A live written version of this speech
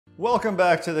Welcome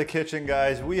back to the kitchen,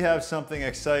 guys. We have something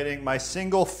exciting. My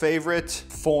single favorite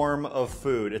form of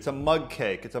food. It's a mug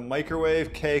cake. It's a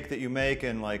microwave cake that you make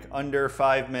in like under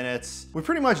 5 minutes. We've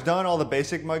pretty much done all the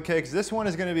basic mug cakes. This one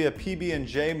is gonna be a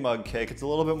PB&J mug cake. It's a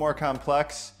little bit more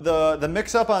complex. The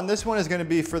mix up on this one is gonna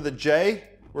be for the J.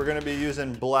 We're gonna be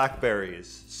using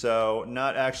blackberries. So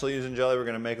not actually using jelly, we're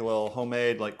gonna make a little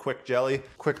homemade like quick jelly.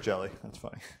 Quick jelly, that's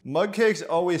funny. Mug cakes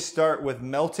always start with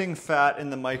melting fat in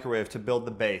the microwave to build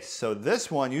the base. So this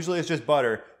one, usually it's just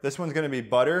butter. This one's gonna be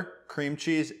butter, cream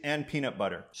cheese, and peanut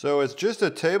butter. So it's just a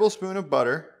tablespoon of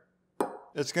butter.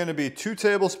 It's gonna be 2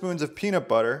 tablespoons of peanut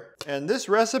butter. And this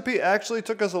recipe actually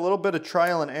took us a little bit of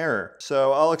trial and error.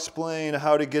 So I'll explain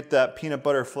how to get that peanut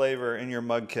butter flavor in your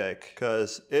mug cake,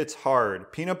 because it's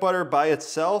hard. Peanut butter by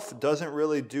itself doesn't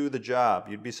really do the job.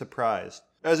 You'd be surprised.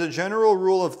 As a general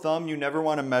rule of thumb, you never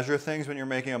wanna measure things when you're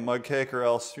making a mug cake, or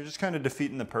else you're just kind of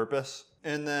defeating the purpose.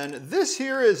 And then this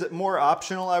here is more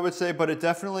optional, I would say, but it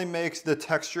definitely makes the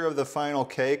texture of the final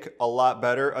cake a lot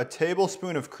better. A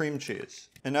tablespoon of cream cheese.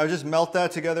 And now just melt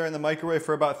that together in the microwave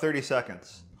for about 30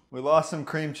 seconds. We lost some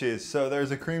cream cheese, so there's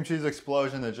a cream cheese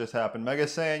explosion that just happened.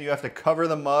 Mega's saying you have to cover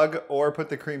the mug or put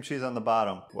the cream cheese on the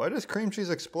bottom. Why does cream cheese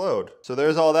explode? So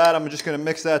there's all that. I'm just gonna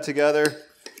mix that together.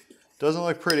 Doesn't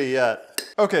look pretty yet.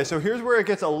 Okay, so here's where it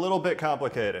gets a little bit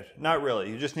complicated. Not really,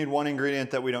 you just need one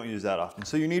ingredient that we don't use that often.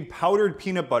 So you need powdered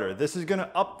peanut butter. This is gonna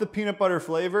up the peanut butter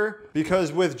flavor,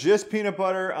 because with just peanut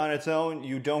butter on its own,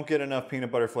 you don't get enough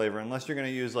peanut butter flavor unless you're gonna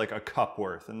use like a cup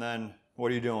worth, and then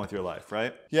what are you doing with your life,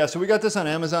 right? Yeah, so we got this on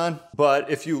Amazon, but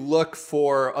if you look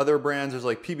for other brands, there's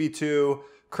like PB2,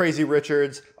 Crazy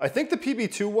Richards. I think the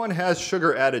PB2 one has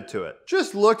sugar added to it.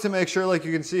 Just look to make sure, like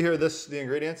you can see here, the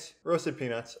ingredients, roasted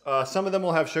peanuts. Some of them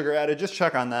will have sugar added, just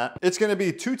check on that. It's gonna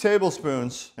be 2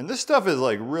 tablespoons, and this stuff is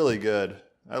like really good.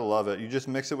 I love it. You just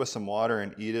mix it with some water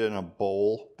and eat it in a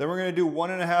bowl. Then we're gonna do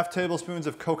 1.5 tablespoons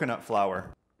of coconut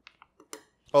flour.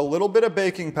 A little bit of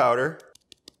baking powder,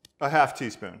 a 1/2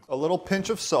 teaspoon. A little pinch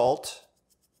of salt,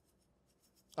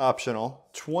 optional.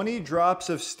 20 drops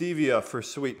of stevia for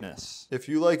sweetness. If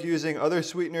you like using other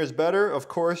sweeteners better, of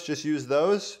course, just use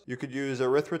those. You could use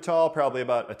erythritol, probably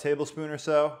about a tablespoon or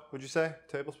so. Would you say?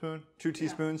 Tablespoon? 2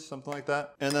 teaspoons, something like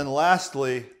that. And then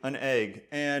lastly, an egg.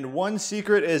 And one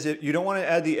secret is you don't want to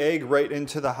add the egg right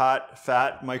into the hot,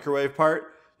 fat microwave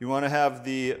part. You want to have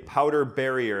the powder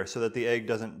barrier so that the egg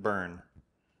doesn't burn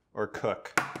or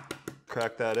cook.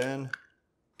 Crack that in.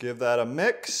 Give that a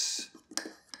mix.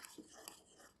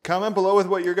 Comment below with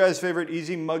what your guys' favorite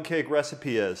easy mug cake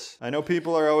recipe is. I know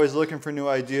people are always looking for new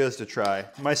ideas to try.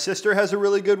 My sister has a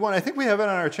really good one. I think we have it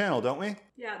on our channel, don't we?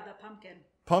 Yeah, the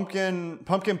pumpkin.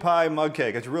 Pumpkin pie mug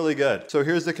cake. It's really good. So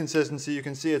here's the consistency. You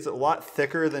can see it's a lot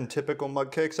thicker than typical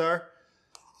mug cakes are.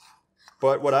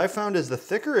 But what I found is the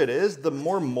thicker it is, the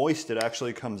more moist it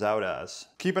actually comes out as.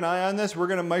 Keep an eye on this. We're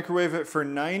gonna microwave it for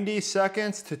 90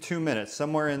 seconds to 2 minutes,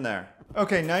 somewhere in there.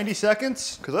 Okay, 90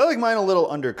 seconds, because I like mine a little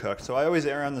undercooked, so I always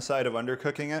err on the side of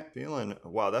undercooking it.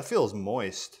 Wow, that feels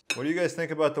moist. What do you guys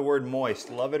think about the word moist?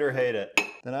 Love it or hate it?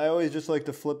 Then I always just like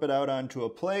to flip it out onto a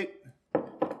plate.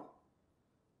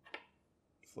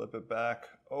 Flip it back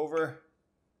over.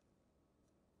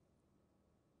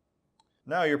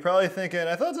 Now you're probably thinking,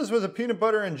 I thought this was a peanut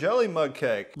butter and jelly mug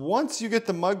cake. Once you get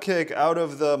the mug cake out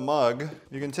of the mug,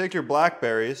 you can take your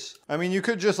blackberries. I mean, you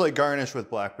could just like garnish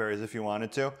with blackberries if you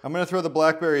wanted to. I'm gonna throw the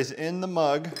blackberries in the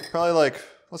mug, probably like,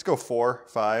 let's go 4,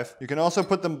 5. You can also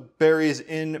put the berries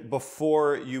in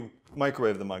before you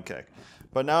microwave the mug cake.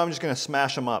 But now I'm just gonna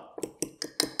smash them up.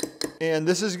 And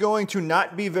this is going to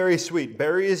not be very sweet.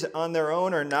 Berries on their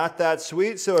own are not that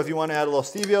sweet, so if you want to add a little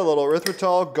stevia, a little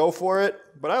erythritol, go for it.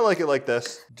 But I like it like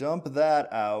this. Dump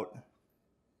that out.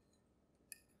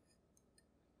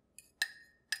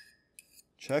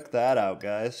 Check that out,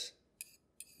 guys.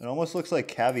 It almost looks like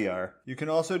caviar. You can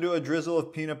also do a drizzle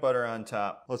of peanut butter on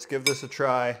top. Let's give this a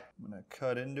try. I'm gonna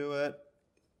cut into it.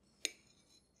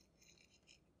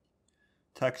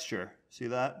 Texture, see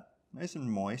that? Nice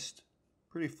and moist.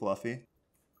 Pretty fluffy.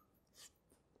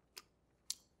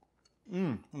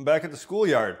 I'm back at the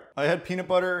schoolyard. I had peanut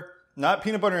butter, not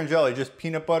peanut butter and jelly, just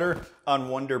peanut butter on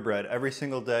Wonder Bread every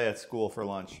single day at school for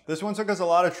lunch. This one took us a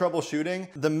lot of troubleshooting.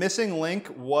 The missing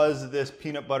link was this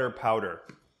peanut butter powder.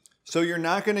 So you're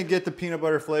not gonna get the peanut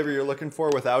butter flavor you're looking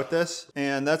for without this,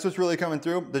 and that's what's really coming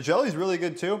through. The jelly's really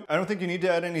good too. I don't think you need to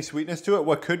add any sweetness to it.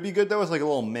 What could be good though is like a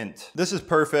little mint. This is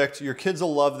perfect. Your kids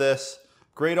will love this.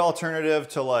 Great alternative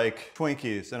to like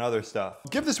Twinkies and other stuff.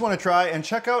 Give this one a try and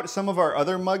check out some of our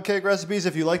other mug cake recipes.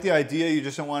 If you like the idea, you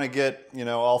just don't want to get,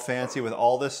 all fancy with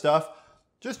all this stuff.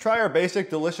 Just try our basic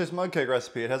delicious mug cake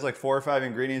recipe. It has like 4 or 5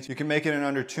 ingredients. You can make it in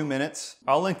under 2 minutes.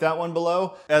 I'll link that one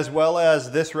below, as well as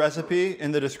this recipe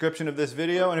in the description of this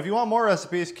video. And if you want more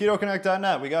recipes,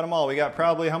 ketoconnect.net. We got them all. We got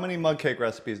probably how many mug cake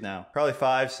recipes now? Probably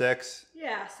 5, 6.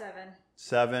 Yeah, 7.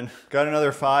 7. Got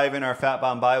another 5 in our Fat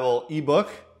Bomb Bible ebook.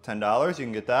 $10, you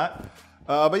can get that.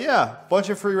 But yeah, bunch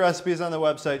of free recipes on the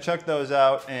website. Check those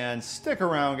out and stick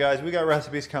around, guys. We got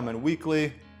recipes coming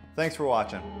weekly. Thanks for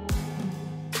watching.